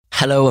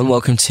Hello and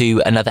welcome to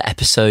another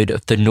episode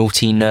of the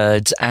Nauti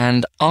Nerds,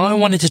 and I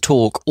wanted to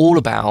talk all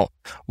about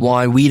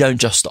why we don't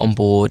just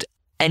onboard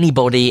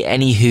anybody,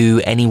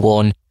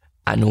 anyone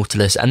at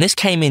Nautilus. And this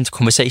came into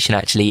conversation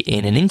actually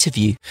in an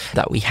interview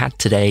that we had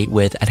today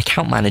with an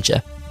account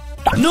manager.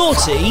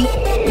 Nauti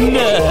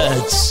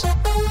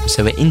Nerds!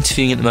 So we're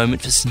interviewing at the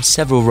moment for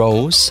several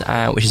roles,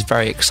 which is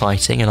very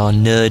exciting, and our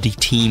nerdy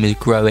team is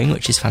growing,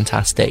 which is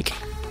fantastic.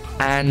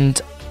 And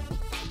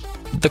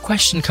the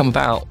question come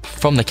about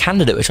from the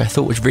candidate, which I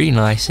thought was really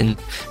nice, and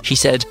she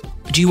said,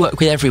 do you work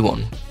with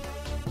everyone?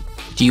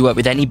 Do you work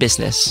with any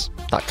business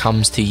that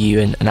comes to you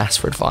and asks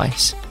for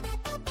advice?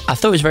 I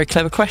thought it was a very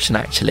clever question,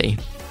 actually,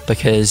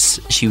 because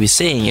she was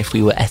seeing if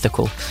we were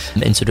ethical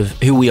in sort of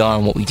who we are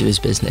and what we do as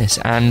business.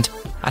 And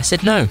I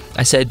said no.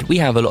 I said we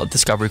have a lot of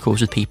discovery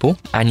calls with people,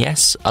 and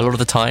yes, a lot of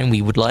the time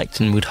we would like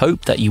and would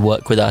hope that you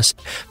work with us,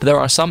 but there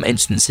are some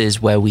instances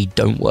where we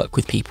don't work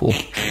with people,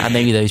 and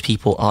maybe those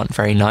people aren't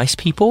very nice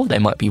people. They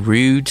might be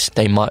rude,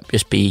 they might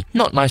just be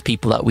not nice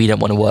people that we don't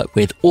want to work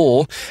with,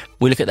 or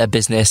we look at their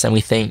business and we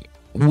think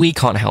we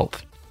can't help,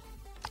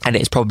 and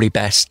it's probably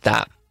best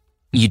that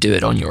you do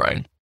it on your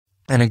own.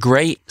 And a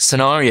great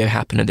scenario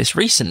happened of this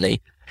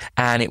recently,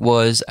 and it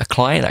was a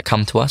client that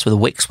come to us with a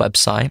Wix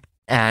website,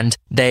 and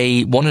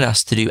they wanted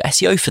us to do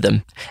SEO for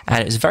them. And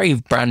it was a very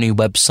brand new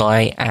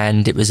website,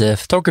 and it was a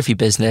photography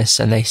business,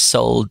 and they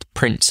sold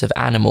prints of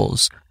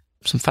animals,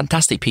 some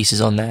fantastic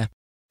pieces on there.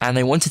 And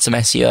they wanted some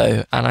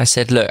SEO. And I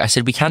said, look,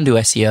 we can do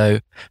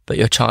SEO, but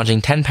you're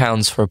charging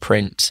 £10 for a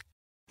print.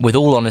 With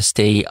all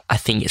honesty, I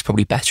think it's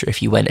probably better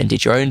if you went and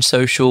did your own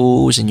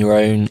socials and your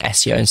own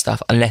SEO and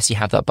stuff, unless you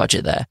have that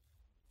budget there.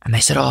 And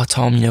they said, oh,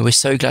 Tom, we're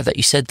so glad that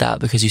you said that,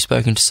 because you've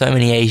spoken to so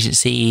many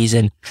agencies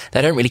and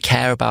they don't really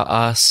care about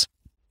us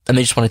and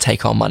they just want to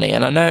take our money.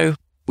 And I know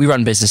we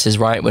run businesses,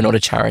 right? We're not a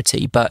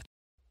charity. But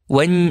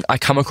when I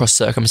come across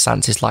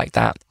circumstances like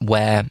that,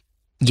 where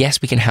yes,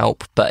 we can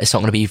help, but it's not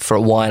going to be for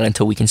a while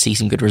until we can see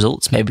some good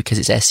results, maybe because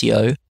it's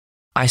SEO,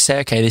 I say,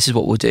 okay, this is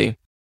what we'll do.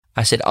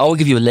 I said, I will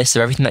give you a list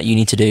of everything that you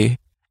need to do,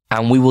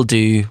 and we will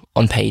do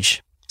on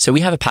page. So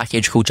we have a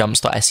package called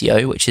Jumpstart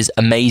SEO, which is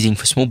amazing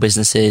for small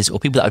businesses or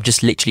people that have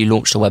just literally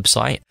launched a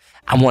website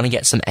and want to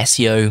get some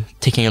SEO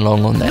ticking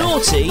along on there.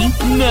 Nauti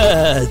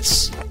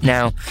Nerds!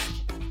 Now,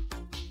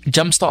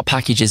 Jumpstart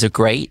packages are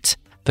great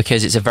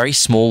because it's a very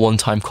small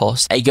one-time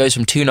cost. It goes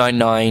from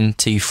 $2.99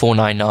 to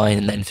 $4.99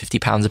 and then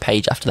 £50 a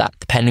page after that,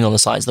 depending on the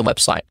size of the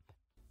website.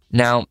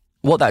 Now,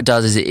 what that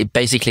does is it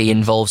basically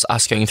involves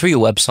us going through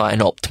your website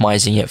and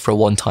optimizing it for a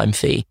one-time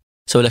fee.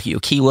 So we'll look at your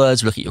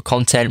keywords, we'll look at your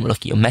content, we'll look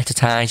at your meta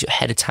tags, your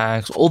header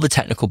tags, all the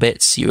technical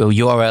bits, your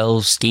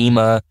URLs,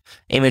 schema,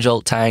 image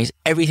alt tags,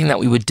 everything that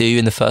we would do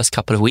in the first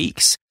couple of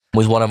weeks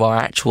with one of our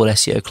actual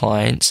SEO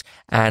clients.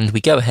 And we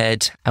go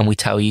ahead and we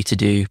tell you to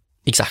do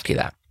exactly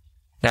that.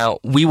 Now,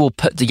 we will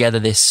put together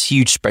this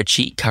huge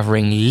spreadsheet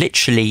covering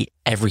literally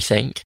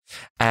everything,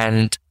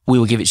 and we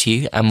will give it to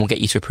you and we'll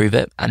get you to approve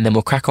it, and then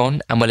we'll crack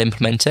on and we'll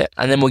implement it.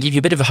 And then we'll give you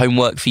a bit of a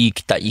homework for you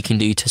that you can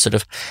do to sort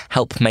of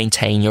help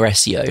maintain your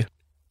SEO.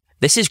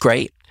 This is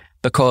great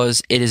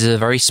because it is a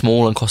very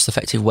small and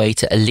cost-effective way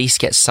to at least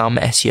get some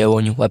SEO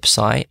on your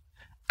website,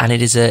 and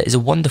it is a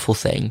wonderful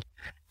thing.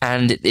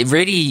 And it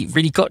really,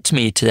 really got to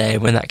me today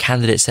when that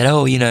candidate said,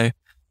 oh,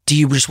 do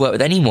you just work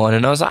with anyone?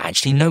 And I was like,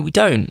 actually, no, we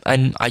don't.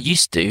 And I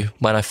used to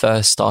when I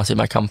first started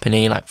my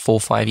company like 4 or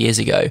 5 years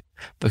ago,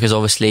 because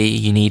obviously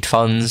you need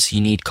funds,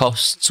 you need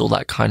costs, all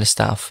that kind of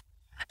stuff.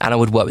 And I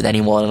would work with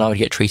anyone and I would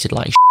get treated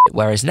like shit.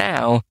 Whereas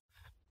now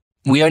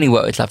we only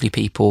work with lovely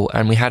people.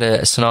 And we had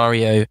a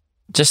scenario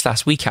just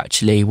last week,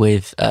 actually,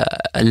 with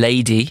a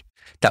lady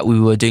that we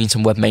were doing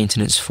some web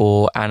maintenance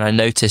for. And I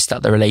noticed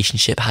that the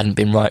relationship hadn't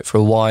been right for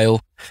a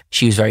while.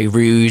 She was very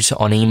rude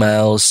on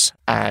emails.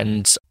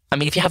 And I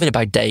mean, if you're having a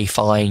bad day,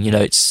 fine,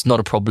 it's not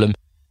a problem.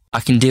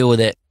 I can deal with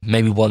it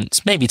maybe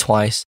once, maybe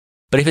twice.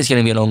 But if it's going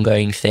to be an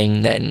ongoing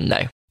thing, then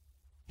no,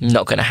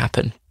 not going to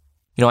happen.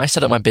 I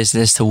set up my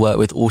business to work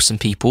with awesome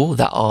people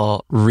that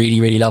are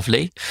really, really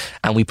lovely.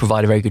 And we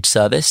provide a very good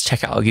service.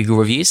 Check out our Google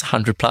reviews,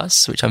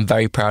 100+, which I'm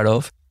very proud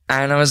of.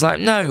 And I was like,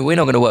 no, we're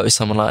not going to work with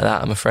someone like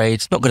that, I'm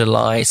afraid. Not going to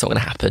lie, it's not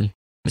going to happen.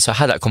 And so I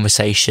had that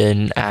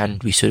conversation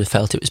and we sort of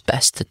felt it was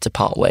best to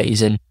part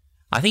ways. And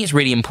I think it's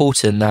really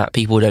important that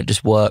people don't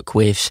just work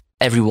with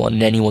everyone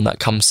and anyone that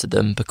comes to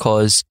them,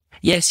 because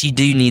yes, you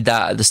do need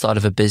that at the start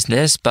of a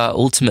business, but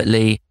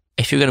ultimately,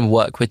 if you're going to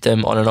work with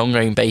them on an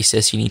ongoing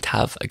basis, you need to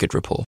have a good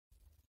rapport.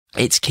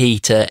 It's key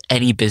to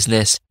any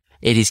business.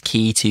 It is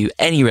key to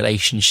any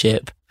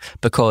relationship,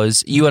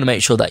 because you want to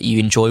make sure that you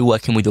enjoy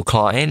working with your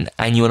client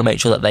and you want to make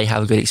sure that they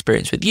have a good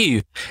experience with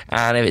you.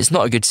 And if it's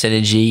not a good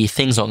synergy,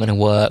 things aren't going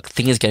to work,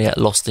 things are going to get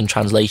lost in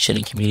translation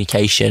and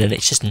communication, and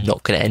it's just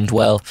not going to end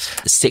well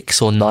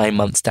 6 or 9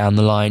 months down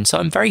the line. So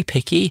I'm very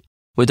picky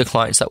with the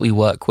clients that we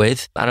work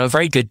with, and I'm a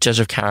very good judge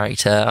of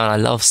character, and I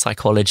love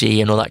psychology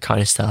and all that kind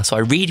of stuff. So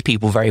I read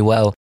people very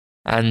well.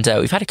 And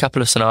we've had a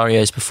couple of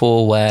scenarios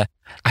before where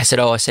I said,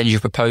 I send you a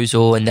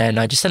proposal, and then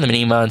I just send them an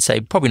email and say,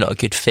 probably not a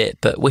good fit,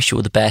 but wish you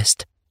all the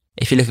best.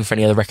 if you're looking for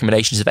any other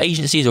recommendations of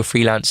agencies or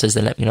freelancers,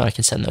 then let me know. I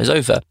can send those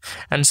over.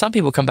 And some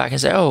people come back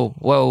and say, oh,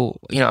 well,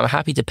 I'm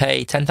happy to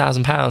pay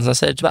 £10,000. I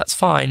said, that's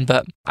fine,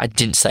 but I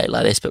didn't say it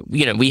like this. But,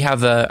 we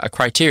have a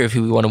criteria of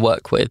who we want to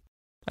work with.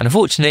 And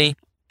unfortunately,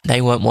 they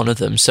weren't one of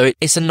them. So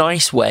it's a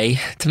nice way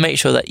to make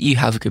sure that you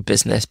have a good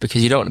business,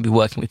 because you don't want to be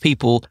working with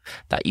people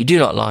that you do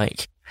not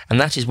like. And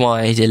that is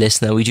why, dear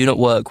listener, we do not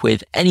work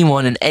with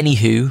anyone and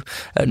anywho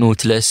at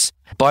Nautilus.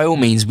 By all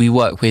means, we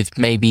work with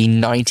maybe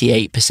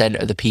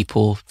 98% of the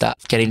people that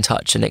get in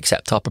touch and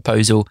accept our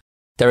proposal.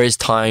 There is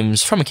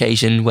times from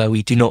occasion where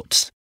we do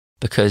not,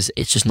 because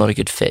it's just not a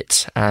good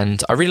fit.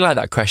 And I really like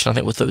that question. I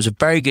think it was a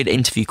very good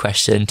interview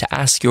question to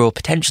ask your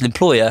potential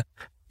employer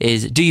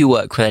is, do you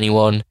work with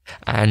anyone?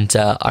 And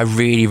I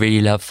really,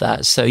 really love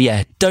that. So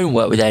yeah, don't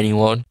work with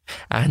anyone.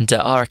 And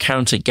our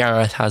accountant,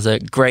 Gareth, has a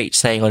great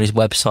saying on his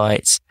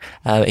website.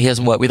 He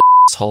doesn't work with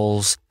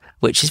assholes,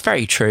 which is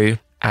very true.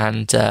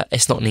 And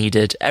it's not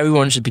needed.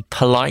 Everyone should be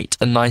polite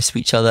and nice to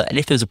each other. And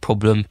if there's a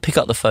problem, pick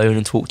up the phone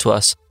and talk to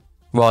us,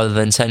 rather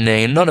than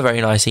sending not a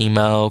very nice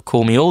email,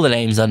 call me all the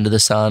names under the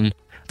sun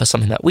for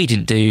something that we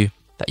didn't do,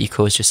 that you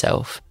caused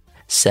yourself.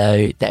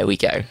 So there we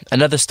go.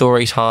 Another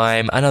story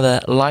time,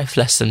 another life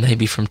lesson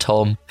maybe from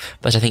Tom.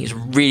 But I think it's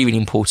really, really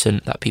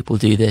important that people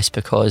do this,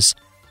 because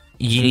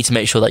you need to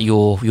make sure that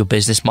your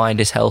business mind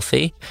is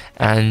healthy,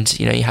 and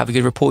you have a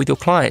good rapport with your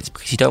clients,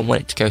 because you don't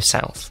want it to go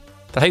south.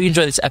 I hope you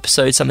enjoyed this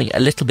episode, something a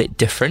little bit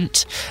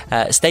different.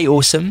 Stay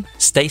awesome,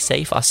 stay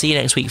safe. I'll see you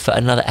next week for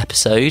another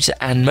episode.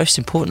 And most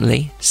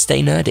importantly,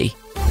 stay nerdy.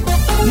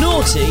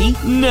 Naughty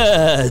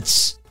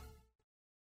Nerds.